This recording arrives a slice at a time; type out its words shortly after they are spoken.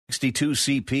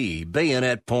62CP,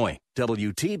 Bayonet Point,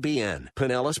 WTBN,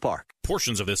 Pinellas Park.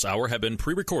 Portions of this hour have been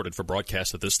pre-recorded for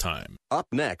broadcast at this time. Up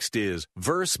next is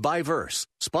Verse by Verse,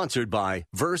 sponsored by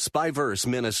Verse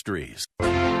Ministries.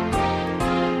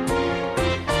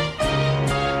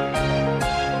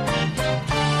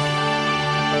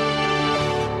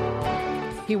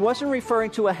 He wasn't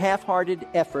referring to a half-hearted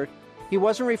effort. He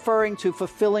wasn't referring to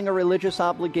fulfilling a religious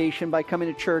obligation by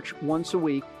coming to church once a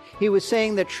week. He was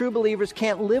saying that true believers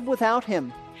can't live without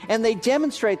Him. And they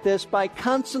demonstrate this by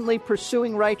constantly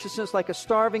pursuing righteousness like a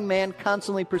starving man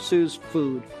constantly pursues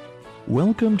food.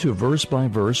 Welcome to Verse by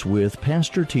Verse with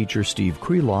pastor-teacher Steve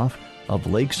Kreloff of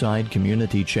Lakeside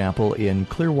Community Chapel in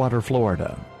Clearwater,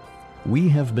 Florida. We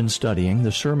have been studying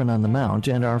the Sermon on the Mount,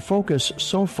 and our focus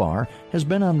so far has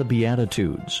been on the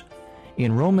Beatitudes.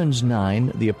 In Romans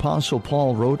 9, the Apostle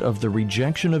Paul wrote of the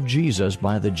rejection of Jesus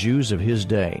by the Jews of his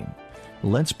day.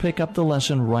 Let's pick up the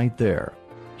lesson right there.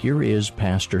 Here is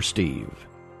Pastor Steve.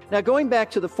 Now, going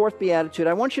back to the fourth Beatitude,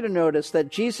 I want you to notice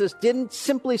that Jesus didn't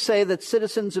simply say that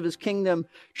citizens of His kingdom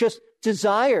just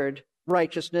desired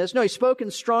righteousness. No, He spoke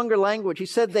in stronger language. He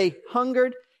said they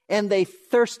hungered and they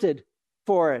thirsted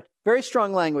for it. Very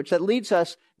strong language. That leads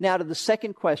us now to the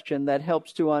second question that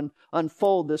helps to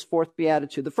unfold this fourth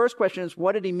Beatitude. The first question is,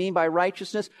 what did He mean by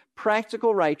righteousness?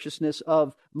 Practical righteousness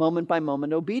of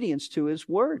moment-by-moment obedience to His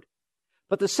Word.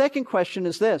 But the second question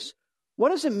is this: what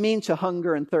does it mean to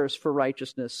hunger and thirst for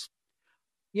righteousness?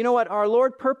 You know what? Our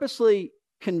Lord purposely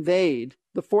conveyed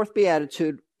the fourth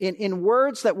Beatitude in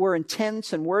words that were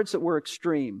intense and words that were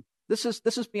extreme. This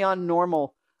is beyond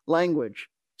normal language.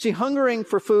 See, hungering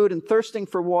for food and thirsting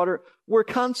for water were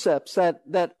concepts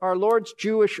that our Lord's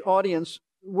Jewish audience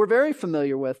were very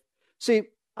familiar with. See,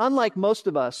 unlike most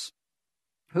of us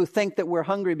who think that we're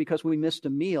hungry because we missed a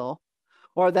meal,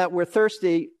 or that we're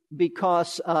thirsty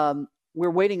because we're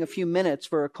waiting a few minutes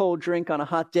for a cold drink on a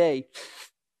hot day,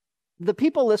 the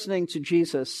people listening to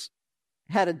Jesus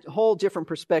had a whole different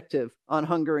perspective on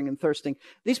hungering and thirsting.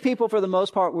 These people, for the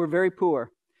most part, were very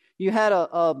poor. You had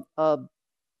a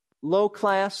low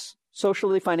class,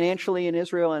 socially, financially in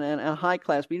Israel, and a high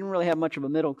class, but you didn't really have much of a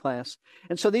middle class.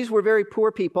 And so these were very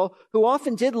poor people who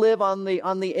often did live on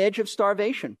the edge of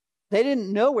starvation. They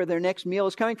didn't know where their next meal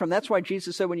was coming from. That's why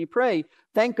Jesus said, when you pray,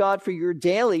 thank God for your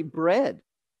daily bread.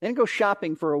 They didn't go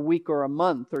shopping for a week or a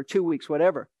month or 2 weeks,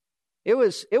 whatever. It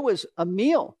was a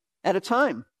meal at a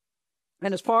time.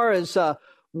 And as far as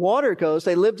water goes,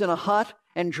 they lived in a hot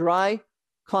and dry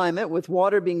climate, with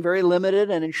water being very limited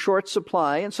and in short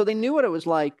supply. And so they knew what it was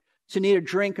like to need a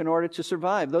drink in order to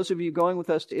survive. Those of you going with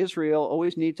us to Israel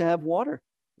always need to have water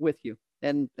with you.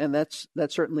 And that's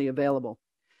certainly available.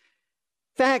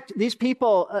 In fact, these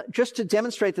people, just to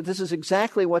demonstrate that this is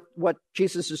exactly what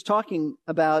Jesus is talking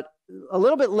about, a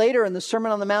little bit later in the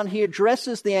Sermon on the Mount, He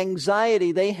addresses the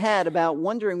anxiety they had about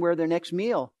wondering where their next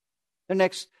meal, their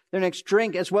next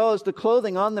drink, as well as the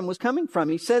clothing on them was coming from.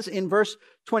 He says in verse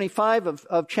 25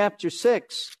 of chapter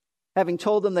 6, having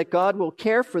told them that God will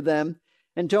care for them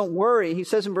and don't worry, He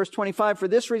says in verse 25, for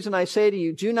this reason I say to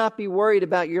you, do not be worried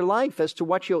about your life as to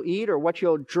what you'll eat or what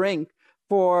you'll drink,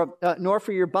 nor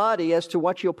for your body as to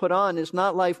what you'll put on. Is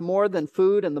not life more than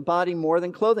food and the body more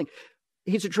than clothing?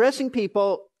 He's addressing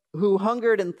people who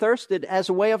hungered and thirsted as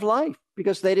a way of life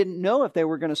because they didn't know if they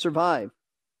were going to survive.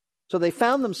 So they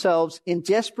found themselves in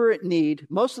desperate need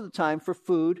most of the time for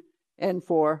food and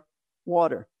for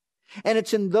water. And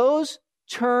it's in those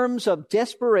terms of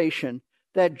desperation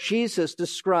that Jesus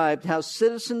described how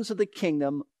citizens of the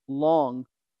kingdom long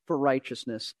for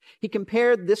righteousness. He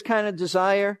compared this kind of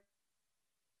desire,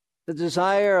 the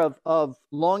desire of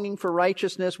longing for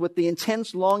righteousness, with the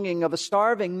intense longing of a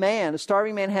starving man. A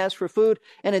starving man has for food,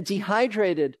 and a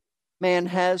dehydrated man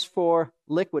has for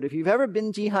liquid. If you've ever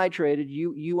been dehydrated,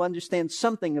 you understand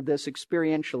something of this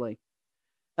experientially.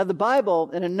 Now, the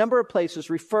Bible, in a number of places,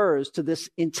 refers to this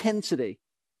intensity.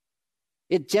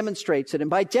 It demonstrates it, and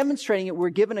by demonstrating it, we're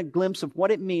given a glimpse of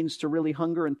what it means to really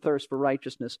hunger and thirst for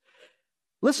righteousness.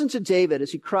 Listen to David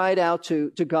as he cried out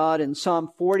to God in Psalm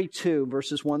 42,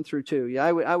 verses 1 through 2.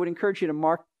 I would encourage you to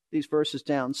mark these verses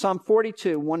down. Psalm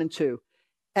 42, 1 and 2.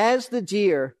 As the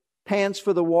deer pants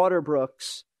for the water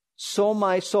brooks, so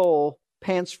my soul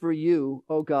pants for you,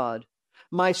 O God.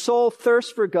 My soul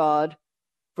thirsts for God,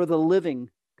 for the living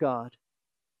God.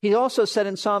 He also said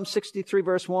in Psalm 63,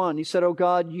 verse 1, he said, O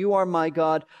God, you are my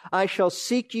God. I shall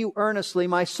seek you earnestly.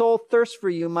 My soul thirsts for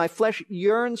you. My flesh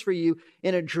yearns for you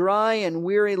in a dry and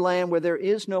weary land where there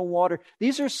is no water.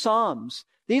 These are psalms.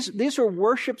 These are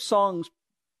worship songs.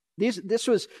 This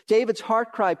was David's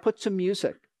heart cry put to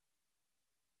music.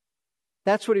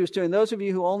 That's what he was doing. Those of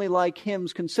you who only like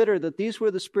hymns, consider that these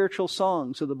were the spiritual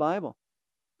songs of the Bible.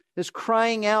 This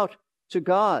crying out to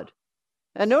God.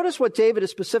 And notice what David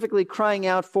is specifically crying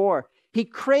out for. He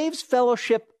craves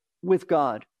fellowship with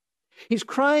God. He's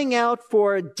crying out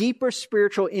for a deeper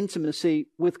spiritual intimacy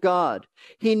with God.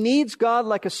 He needs God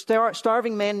like a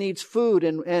starving man needs food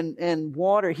and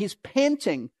water. He's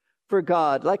panting for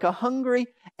God like a hungry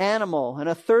animal and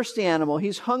a thirsty animal.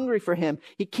 He's hungry for him.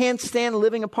 He can't stand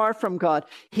living apart from God.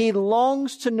 He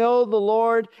longs to know the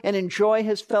Lord and enjoy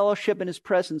his fellowship and his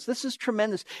presence. This is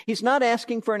tremendous. He's not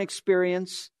asking for an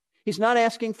experience. He's not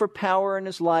asking for power in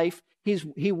his life.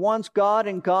 He wants God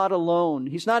and God alone.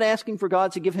 He's not asking for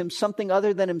God to give him something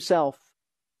other than himself.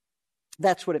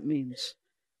 That's what it means.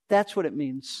 That's what it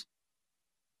means.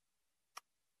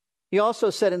 He also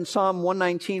said in Psalm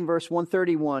 119, verse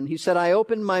 131, he said, I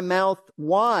opened my mouth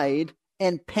wide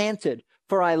and panted,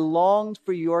 for I longed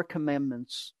for your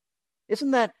commandments.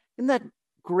 Isn't that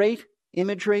great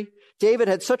imagery? David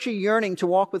had such a yearning to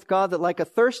walk with God that like a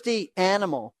thirsty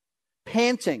animal,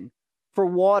 panting for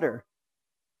water,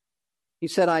 he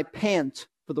said, I pant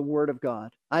for the word of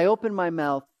God. I open my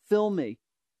mouth, fill me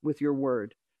with your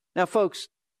word. Now, folks,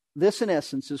 this in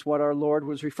essence is what our Lord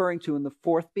was referring to in the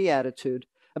fourth beatitude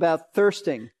about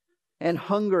thirsting and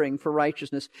hungering for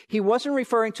righteousness. He wasn't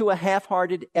referring to a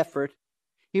half-hearted effort.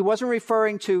 He wasn't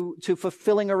referring to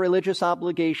fulfilling a religious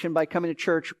obligation by coming to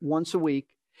church once a week.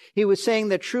 He was saying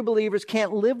that true believers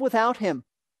can't live without him.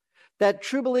 That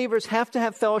true believers have to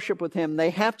have fellowship with him.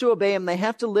 They have to obey him. They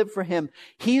have to live for him.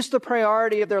 He's the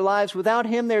priority of their lives. Without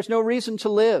him, there's no reason to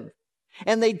live.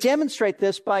 And they demonstrate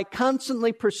this by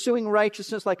constantly pursuing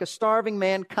righteousness like a starving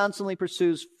man constantly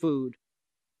pursues food.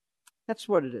 That's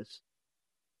what it is.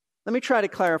 Let me try to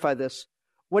clarify this.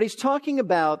 What he's talking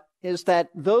about is that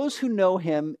those who know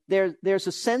him, there's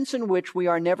a sense in which we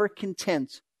are never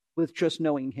content with just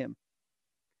knowing him.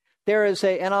 There is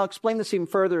and I'll explain this even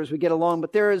further as we get along,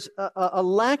 but there is a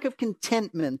lack of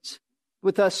contentment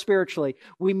with us spiritually.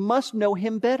 We must know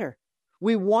him better.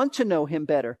 We want to know him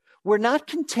better. We're not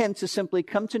content to simply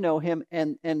come to know him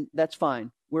and that's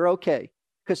fine. We're okay.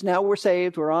 Because now we're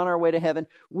saved. We're on our way to heaven.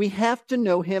 We have to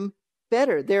know him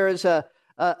better. There is a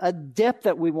depth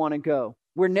that we want to go.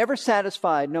 We're never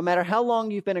satisfied, no matter how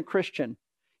long you've been a Christian.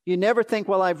 You never think,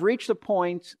 well, I've reached a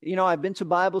point, I've been to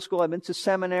Bible school, I've been to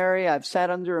seminary, I've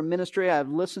sat under a ministry, I've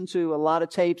listened to a lot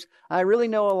of tapes. I really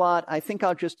know a lot. I think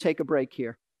I'll just take a break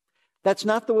here. That's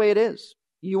not the way it is.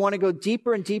 You want to go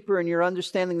deeper and deeper in your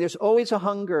understanding. There's always a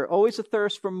hunger, always a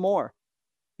thirst for more.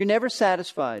 You're never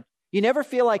satisfied. You never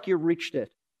feel like you've reached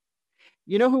it.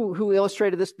 You know who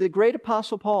illustrated this? The great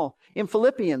Apostle Paul. In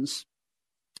Philippians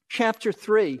chapter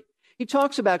 3, he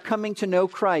talks about coming to know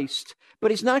Christ. But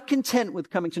he's not content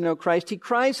with coming to know Christ. He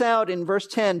cries out in verse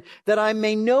 10 that I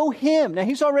may know him. Now,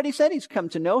 he's already said he's come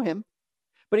to know him.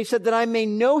 But he said that I may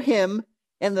know him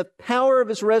and the power of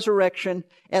his resurrection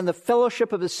and the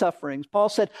fellowship of his sufferings. Paul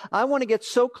said, I want to get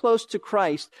so close to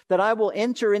Christ that I will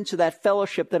enter into that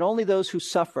fellowship that only those who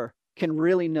suffer can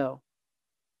really know.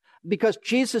 Because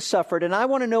Jesus suffered, and I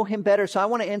want to know him better, so I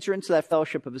want to enter into that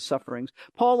fellowship of his sufferings.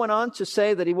 Paul went on to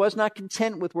say that he was not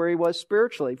content with where he was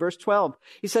spiritually. Verse 12,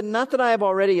 he said, not that I have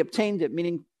already obtained it,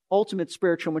 meaning ultimate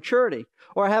spiritual maturity,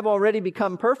 or have already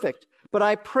become perfect, but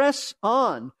I press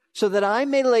on so that I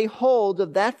may lay hold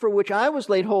of that for which I was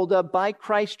laid hold of by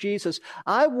Christ Jesus.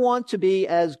 I want to be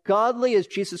as godly as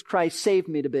Jesus Christ saved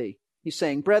me to be. He's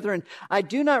saying, brethren, I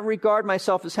do not regard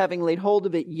myself as having laid hold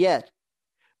of it yet.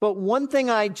 But one thing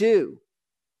I do,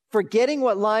 forgetting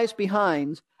what lies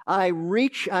behind, I'm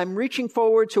reaching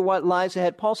forward to what lies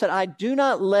ahead. Paul said, I do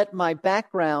not let my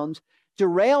background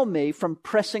derail me from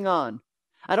pressing on.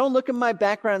 I don't look at my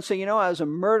background and say, I was a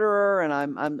murderer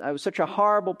and I was such a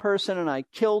horrible person and I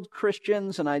killed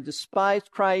Christians and I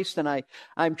despised Christ and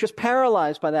I'm just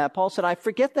paralyzed by that. Paul said, I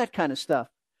forget that kind of stuff.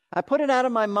 I put it out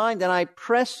of my mind and I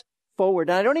press forward.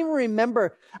 And I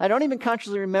don't even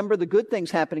consciously remember the good things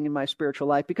happening in my spiritual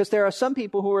life, because there are some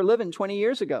people who are living 20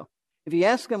 years ago. If you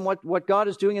ask them what God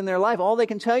is doing in their life, all they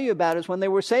can tell you about is when they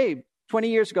were saved 20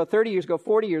 years ago, 30 years ago,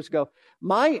 40 years ago.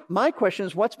 My question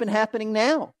is, what's been happening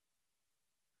now?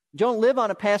 Don't live on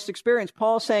a past experience.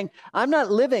 Paul's saying, I'm not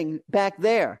living back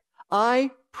there.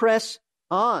 I press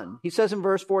on. He says in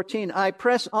verse 14, I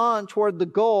press on toward the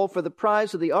goal for the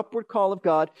prize of the upward call of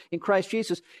God in Christ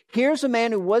Jesus. Here's a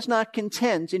man who was not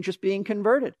content in just being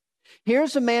converted.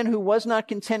 Here's a man who was not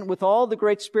content with all the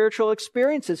great spiritual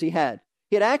experiences he had.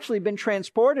 He had actually been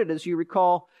transported, as you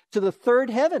recall, to the third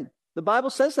heaven. The Bible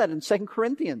says that in 2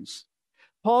 Corinthians.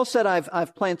 Paul said,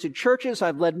 I've planted churches,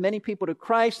 I've led many people to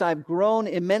Christ, I've grown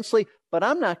immensely, but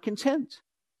I'm not content.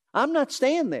 I'm not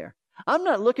staying there. I'm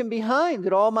not looking behind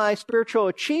at all my spiritual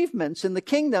achievements in the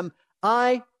kingdom.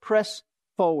 I press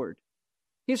forward.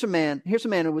 Here's a man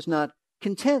who was not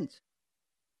content.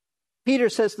 Peter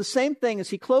says the same thing as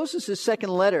he closes his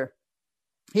second letter.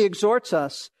 He exhorts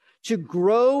us to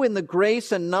grow in the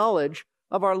grace and knowledge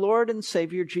of our Lord and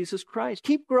Savior Jesus Christ.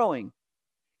 Keep growing.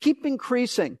 Keep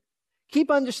increasing.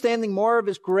 Keep understanding more of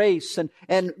His grace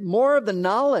and more of the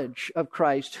knowledge of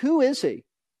Christ. Who is He?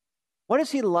 What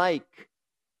is He like?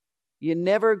 You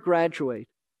never graduate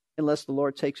unless the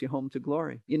Lord takes you home to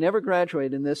glory. You never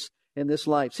graduate in this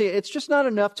life. See, it's just not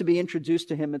enough to be introduced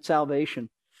to Him at salvation.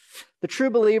 The true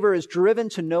believer is driven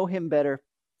to know Him better,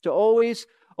 to always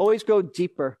go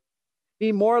deeper,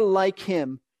 be more like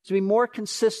Him, to be more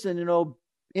consistent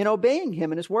in obeying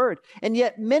Him and His Word. And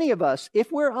yet many of us,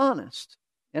 if we're honest,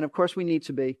 and of course we need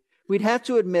to be, we'd have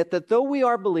to admit that though we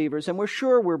are believers, and we're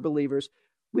sure we're believers,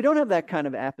 we don't have that kind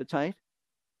of appetite.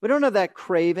 We don't have that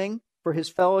craving for His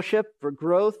fellowship, for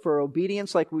growth, for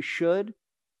obedience like we should.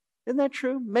 Isn't that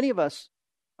true? Many of us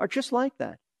are just like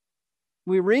that.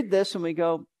 We read this and we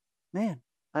go, man,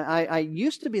 I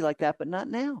used to be like that, but not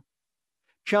now.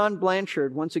 John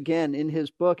Blanchard, once again, in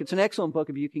his book, it's an excellent book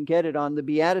if you can get it, on the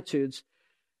Beatitudes.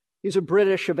 He's a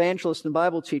British evangelist and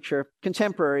Bible teacher,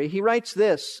 contemporary. He writes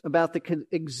this about the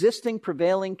existing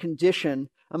prevailing condition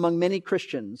among many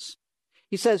Christians.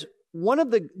 He says, one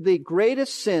of the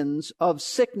greatest sins of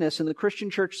sickness in the Christian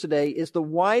church today is the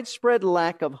widespread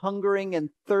lack of hungering and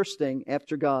thirsting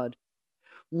after God.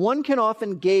 One can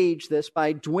often gauge this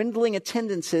by dwindling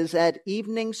attendances at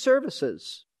evening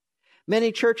services.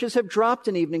 Many churches have dropped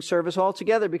an evening service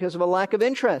altogether because of a lack of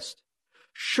interest.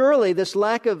 Surely this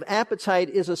lack of appetite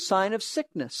is a sign of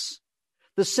sickness.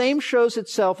 The same shows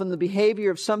itself in the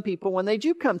behavior of some people when they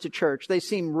do come to church. They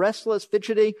seem restless,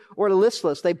 fidgety, or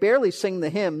listless. They barely sing the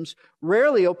hymns,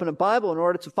 rarely open a Bible in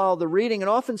order to follow the reading, and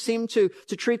often seem to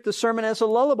treat the sermon as a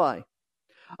lullaby.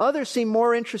 Others seem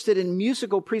more interested in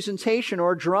musical presentation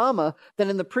or drama than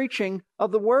in the preaching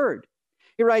of the Word.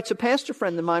 He writes, a pastor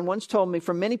friend of mine once told me,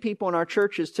 for many people in our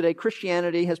churches today,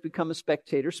 Christianity has become a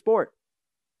spectator sport.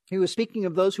 He was speaking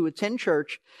of those who attend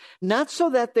church, not so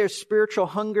that their spiritual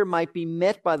hunger might be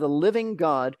met by the living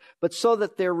God, but so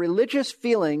that their religious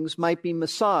feelings might be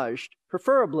massaged,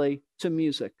 preferably to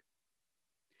music.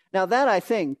 Now that, I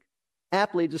think,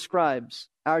 aptly describes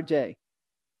our day.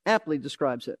 Aptly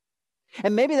describes it.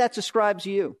 And maybe that describes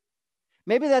you.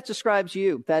 Maybe that describes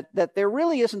you, that there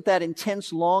really isn't that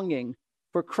intense longing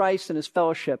for Christ and His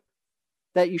fellowship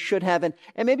that you should have. And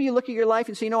maybe you look at your life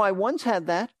and say, I once had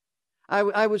that.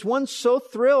 I was once so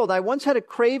thrilled. I once had a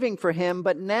craving for Him,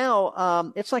 but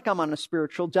now it's like I'm on a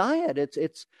spiritual diet.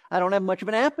 I don't have much of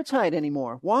an appetite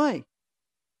anymore. Why?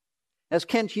 As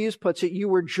Kent Hughes puts it, you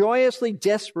were joyously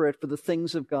desperate for the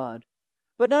things of God,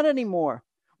 but not anymore.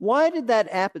 Why did that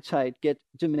appetite get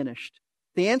diminished?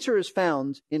 The answer is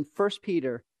found in 1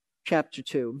 Peter chapter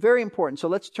 2. Very important, so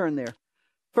let's turn there.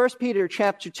 1 Peter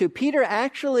chapter 2. Peter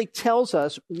actually tells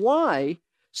us why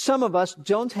some of us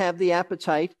don't have the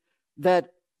appetite that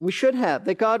we should have,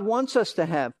 that God wants us to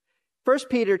have. 1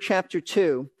 Peter chapter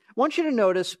 2. I want you to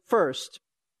notice first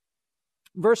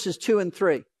verses 2 and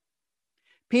 3.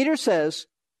 Peter says,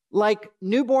 like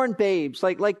newborn babes,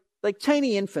 like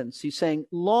tiny infants, he's saying,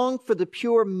 long for the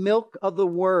pure milk of the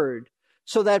word,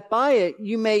 so that by it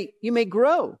you may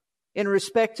grow in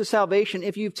respect to salvation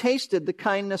if you've tasted the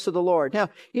kindness of the Lord. Now,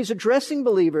 he's addressing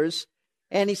believers,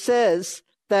 and he says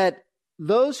that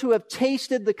those who have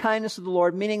tasted the kindness of the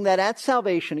Lord, meaning that at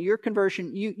salvation, at your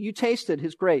conversion, you tasted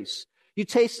His grace. You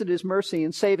tasted His mercy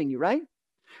in saving you, right?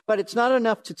 But it's not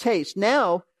enough to taste.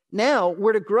 Now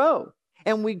we're to grow.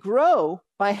 And we grow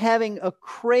by having a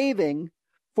craving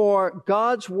for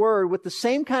God's Word with the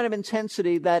same kind of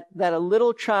intensity that a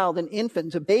little child, an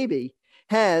infant, a baby,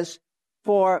 has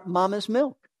for mama's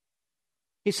milk.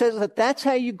 He says that that's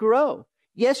how you grow.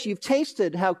 Yes, you've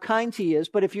tasted how kind He is,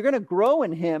 but if you're going to grow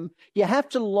in Him, you have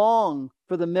to long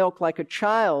for the milk like a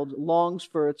child longs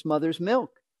for its mother's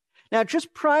milk. Now,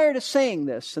 just prior to saying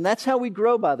this, and that's how we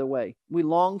grow, by the way, we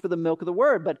long for the milk of the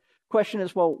Word, but the question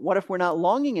is, well, what if we're not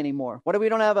longing anymore? What if we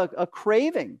don't have a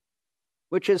craving,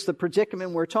 which is the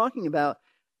predicament we're talking about?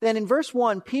 Then in verse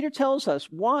 1, Peter tells us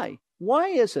why. Why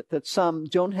is it that some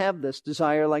don't have this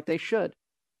desire like they should?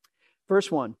 Verse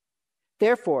 1.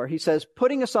 Therefore, he says,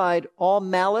 putting aside all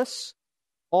malice,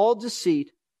 all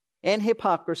deceit, and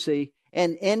hypocrisy,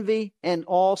 and envy, and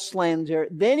all slander.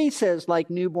 Then he says,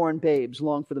 like newborn babes,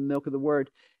 long for the milk of the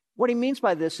word. What he means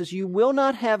by this is you will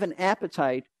not have an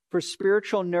appetite for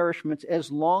spiritual nourishment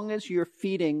as long as you're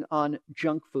feeding on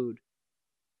junk food.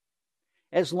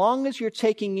 as long as you're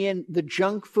taking in the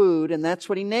junk food, and that's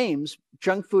what he names,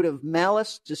 junk food of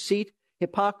malice, deceit,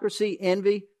 hypocrisy,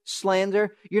 envy,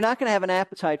 slander, you're not going to have an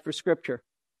appetite for Scripture.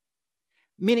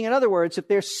 Meaning, in other words, if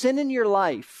there's sin in your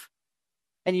life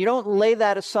and you don't lay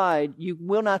that aside, you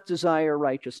will not desire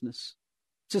righteousness.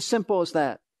 It's as simple as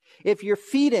that. If you're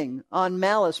feeding on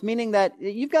malice, meaning that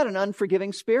you've got an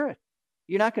unforgiving spirit,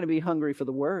 you're not going to be hungry for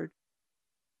the Word.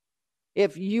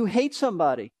 If you hate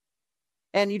somebody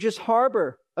and you just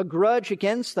harbor a grudge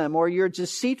against them, or you're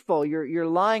deceitful, you're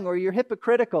lying, or you're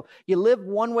hypocritical, you live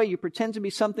one way, you pretend to be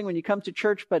something when you come to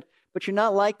church, but you're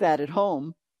not like that at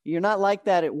home, you're not like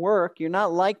that at work, you're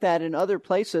not like that in other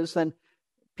places, then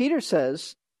Peter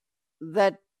says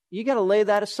that you got to lay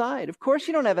that aside. Of course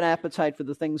you don't have an appetite for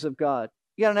the things of God.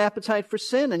 You got an appetite for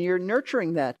sin, and you're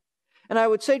nurturing that. And I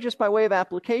would say, just by way of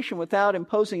application, without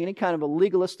imposing any kind of a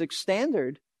legalistic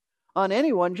standard on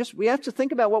anyone, just we have to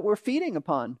think about what we're feeding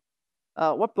upon.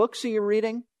 What books are you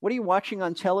reading? What are you watching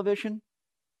on television?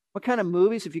 What kind of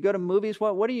movies? If you go to movies,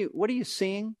 what are you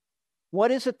seeing?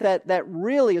 What is it that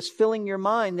really is filling your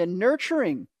mind and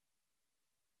nurturing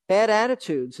bad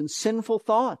attitudes and sinful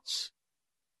thoughts?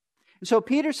 And so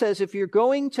Peter says, if you're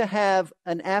going to have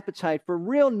an appetite for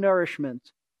real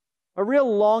nourishment, a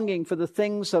real longing for the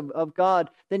things of God,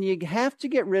 then you have to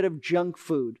get rid of junk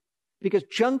food. Because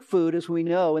junk food, as we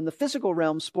know, in the physical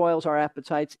realm spoils our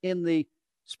appetites. In the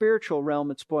spiritual realm,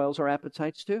 it spoils our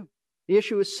appetites too. The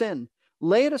issue is sin.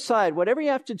 Lay it aside, whatever you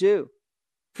have to do.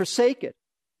 Forsake it.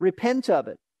 Repent of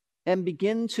it. And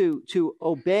begin to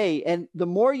obey. And the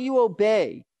more you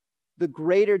obey, the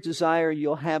greater desire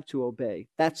you'll have to obey.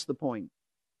 That's the point.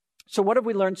 So what have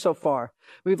we learned so far?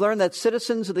 We've learned that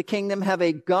citizens of the kingdom have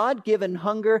a God-given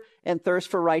hunger and thirst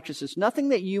for righteousness. Nothing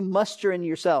that you muster in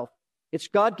yourself. It's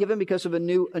God-given because of a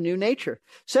new nature.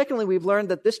 Secondly, we've learned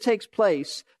that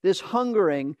this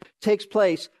hungering takes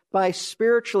place by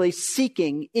spiritually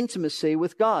seeking intimacy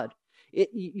with God.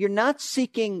 You're not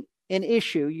seeking an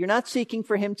issue. You're not seeking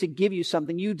for Him to give you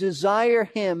something. You desire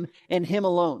Him and Him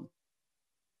alone.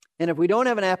 And if we don't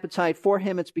have an appetite for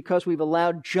Him, it's because we've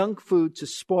allowed junk food to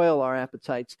spoil our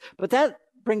appetites. But that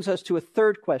brings us to a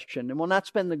third question, and we'll not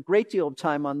spend a great deal of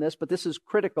time on this, but this is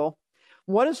critical.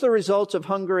 What is the result of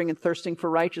hungering and thirsting for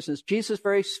righteousness? Jesus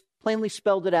very plainly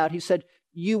spelled it out. He said,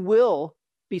 you will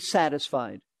be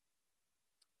satisfied.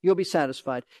 You'll be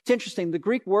satisfied. It's interesting. The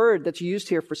Greek word that's used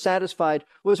here for satisfied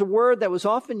was a word that was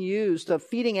often used of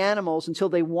feeding animals until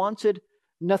they wanted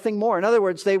nothing more. In other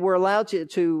words, they were allowed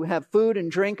to have food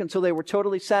and drink until they were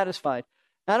totally satisfied.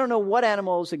 I don't know what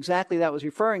animals exactly that was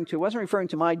referring to. It wasn't referring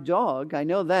to my dog. I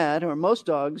know that. Or most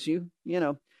dogs, you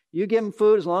give them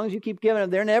food, as long as you keep giving them,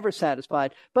 they're never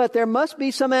satisfied. But there must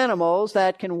be some animals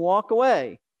that can walk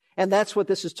away. And that's what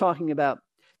this is talking about.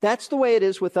 That's the way it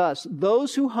is with us.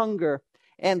 Those who hunger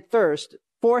and thirst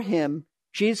for Him,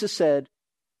 Jesus said,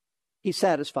 He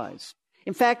satisfies.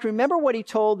 In fact, remember what He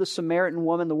told the Samaritan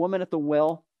woman, the woman at the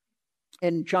well?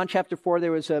 In John chapter 4,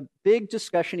 there was a big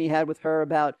discussion He had with her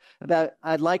about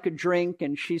I'd like a drink.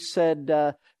 And she said,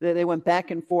 they went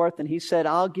back and forth. And He said,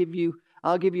 I'll give you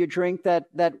a drink that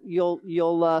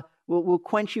will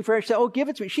quench you forever. She said, oh, give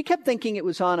it to me. She kept thinking it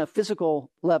was on a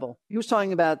physical level. He was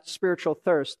talking about spiritual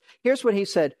thirst. Here's what He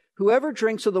said. Whoever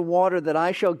drinks of the water that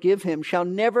I shall give him shall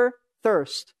never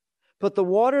thirst. But the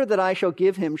water that I shall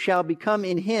give him shall become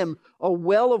in him a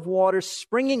well of water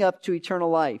springing up to eternal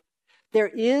life. There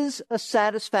is a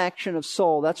satisfaction of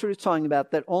soul. That's what He's talking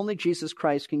about, that only Jesus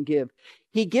Christ can give.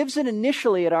 He gives it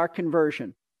initially at our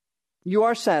conversion. You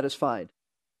are satisfied.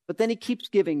 But then He keeps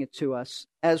giving it to us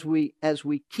as we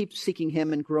keep seeking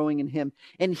Him and growing in Him.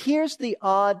 And here's the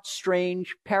odd,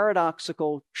 strange,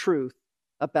 paradoxical truth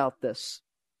about this.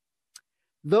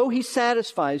 Though He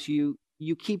satisfies you,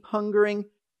 you keep hungering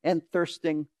and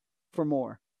thirsting for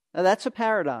more. Now that's a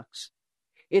paradox.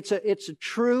 It's a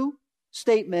true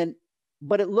statement,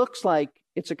 but it looks like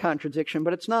it's a contradiction,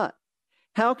 but it's not.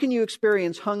 How can you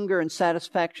experience hunger and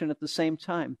satisfaction at the same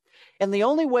time? And the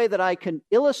only way that I can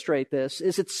illustrate this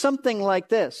is it's something like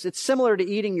this. It's similar to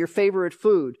eating your favorite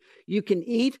food. You can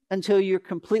eat until you're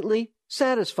completely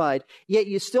satisfied, yet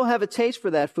you still have a taste for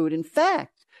that food. In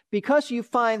fact, because you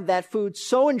find that food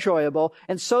so enjoyable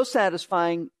and so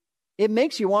satisfying, it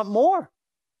makes you want more.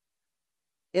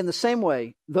 In the same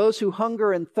way, those who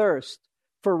hunger and thirst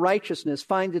for righteousness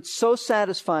find it so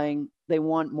satisfying they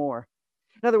want more.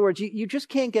 In other words, you just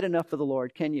can't get enough of the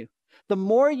Lord, can you? The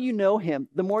more you know Him,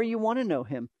 the more you want to know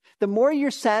Him. The more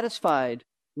you're satisfied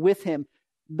with Him,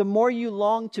 the more you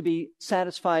long to be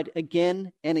satisfied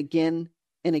again and again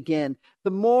and again.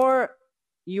 The more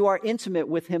you are intimate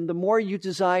with Him, the more you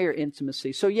desire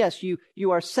intimacy. So yes,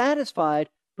 you are satisfied,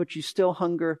 but you still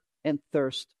hunger and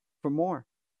thirst for more.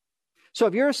 So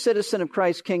if you're a citizen of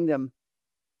Christ's kingdom,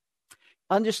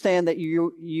 understand that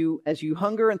you as you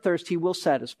hunger and thirst, he will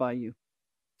satisfy you.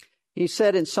 He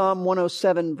said in Psalm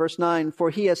 107, verse 9, "For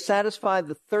he has satisfied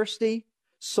the thirsty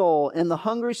soul, and the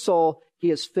hungry soul he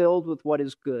has filled with what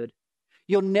is good."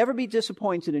 You'll never be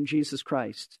disappointed in Jesus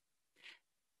Christ.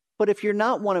 But if you're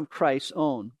not one of Christ's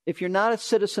own, if you're not a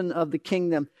citizen of the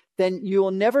kingdom, then you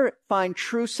will never find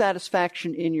true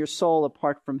satisfaction in your soul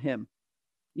apart from him.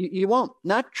 You won't.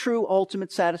 Not true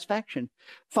ultimate satisfaction.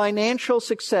 Financial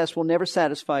success will never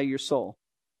satisfy your soul.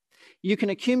 You can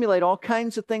accumulate all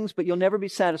kinds of things, but you'll never be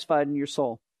satisfied in your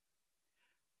soul.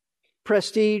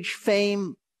 Prestige,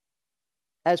 fame,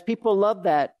 as people love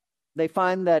that, they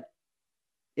find that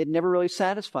it never really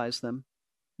satisfies them.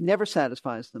 Never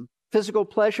satisfies them. Physical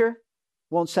pleasure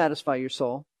won't satisfy your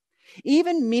soul.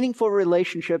 Even meaningful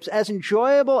relationships, as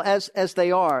enjoyable as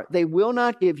they are, they will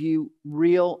not give you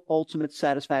real ultimate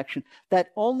satisfaction. That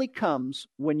only comes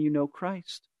when you know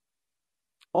Christ.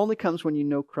 Only comes when you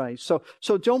know Christ.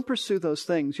 So don't pursue those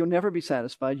things. You'll never be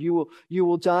satisfied. You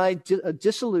will die a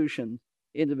disillusioned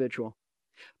individual.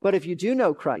 But if you do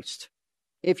know Christ,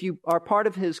 if you are part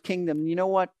of his kingdom, you know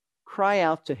what? Cry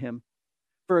out to him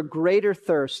for a greater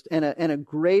thirst and a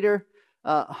greater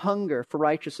hunger for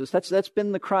righteousness. That's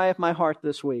been the cry of my heart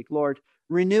this week. Lord,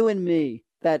 renew in me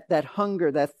that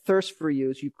hunger, that thirst for you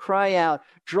as you cry out,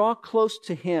 draw close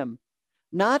to him,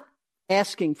 not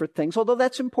asking for things, although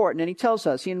that's important. And he tells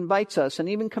us, he invites us and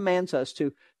even commands us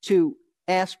to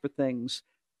ask for things.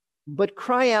 But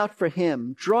cry out for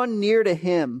him, draw near to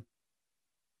him,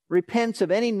 repent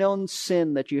of any known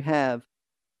sin that you have,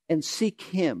 and seek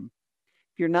him.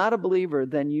 If you're not a believer,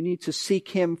 then you need to seek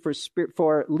him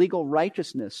for legal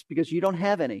righteousness, because you don't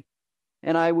have any.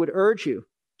 And I would urge you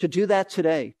to do that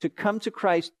today, to come to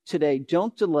Christ today.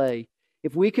 Don't delay.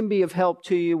 If we can be of help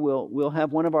to you, we'll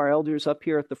have one of our elders up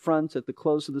here at the front at the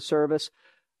close of the service.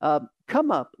 Come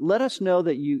up. Let us know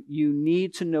that you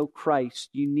need to know Christ.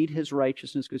 You need his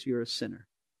righteousness because you're a sinner.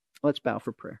 Let's bow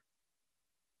for prayer.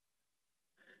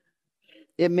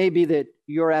 It may be that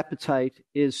your appetite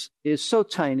is so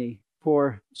tiny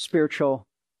for spiritual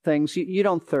things. You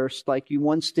don't thirst like you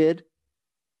once did.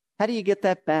 How do you get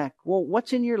that back? Well,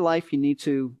 what's in your life you need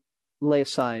to lay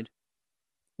aside?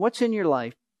 What's in your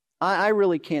life? I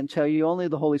really can't tell you. Only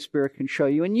the Holy Spirit can show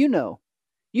you. And you know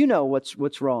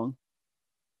what's wrong.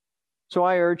 So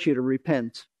I urge you to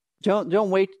repent. Don't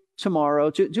wait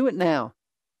tomorrow. Do it now.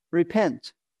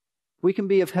 Repent. We can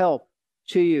be of help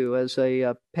to you as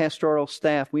a pastoral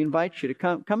staff. We invite you to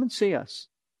come and see us.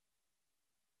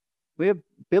 We have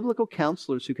biblical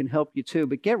counselors who can help you too.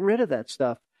 But get rid of that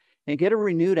stuff and get a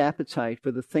renewed appetite for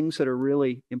the things that are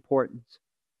really important.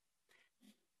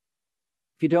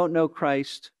 If you don't know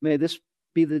Christ, may this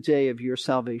be the day of your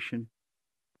salvation.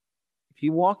 If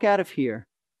you walk out of here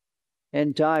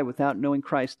and die without knowing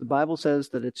Christ, the Bible says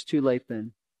that it's too late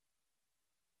then.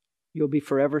 You'll be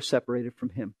forever separated from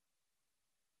him.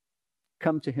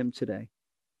 Come to him today.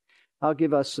 I'll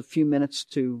give us a few minutes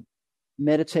to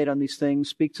meditate on these things,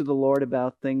 speak to the Lord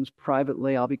about things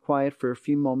privately. I'll be quiet for a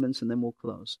few moments and then we'll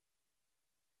close.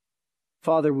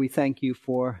 Father, we thank you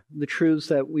for the truths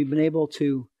that we've been able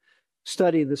to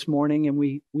study this morning, and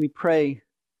we pray,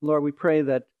 Lord, we pray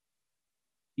that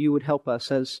you would help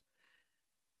us as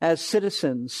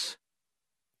citizens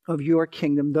of your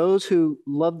kingdom, those who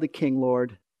love the King,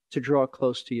 Lord, to draw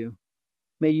close to you.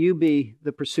 May you be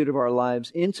the pursuit of our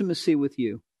lives, intimacy with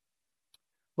you.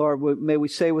 Lord, may we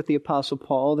say with the Apostle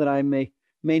Paul that I may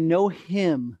know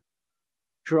him.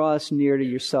 Draw us near to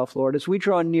yourself, Lord. As we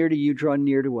draw near to you, draw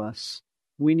near to us.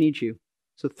 We need you.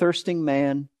 It's a thirsting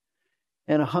man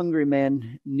and a hungry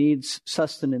man needs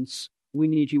sustenance. We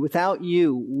need you. Without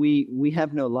you, we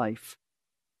have no life.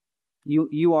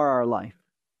 You are our life.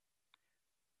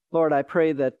 Lord, I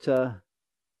pray that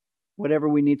whatever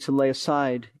we need to lay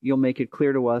aside, you'll make it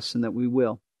clear to us and that we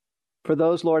will. For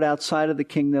those, Lord, outside of the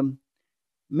kingdom,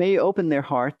 may you open their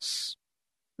hearts.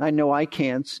 I know I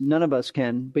can't. None of us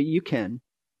can, but you can.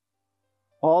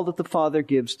 All that the Father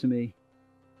gives to me,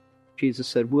 Jesus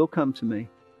said, will come to me.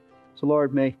 So,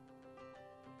 Lord, may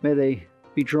they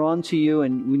be drawn to you,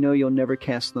 and we know you'll never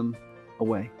cast them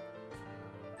away.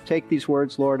 Take these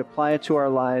words, Lord, apply it to our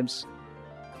lives,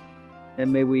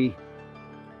 and may we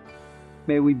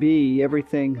be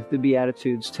everything the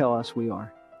Beatitudes tell us we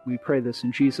are. We pray this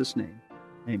in Jesus' name.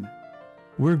 Amen.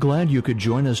 We're glad you could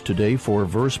join us today for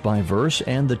Verse by Verse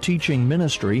and the teaching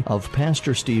ministry of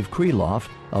Pastor Steve Kreloff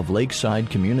of Lakeside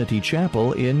Community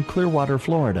Chapel in Clearwater,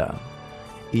 Florida.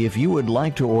 If you would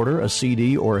like to order a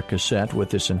CD or a cassette with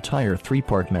this entire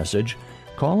 3-part message,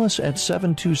 Call us at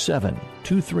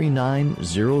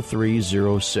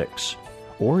 727-239-0306.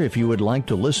 Or if you would like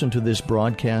to listen to this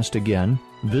broadcast again,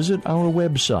 visit our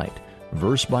website,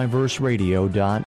 versebyverseradio.com.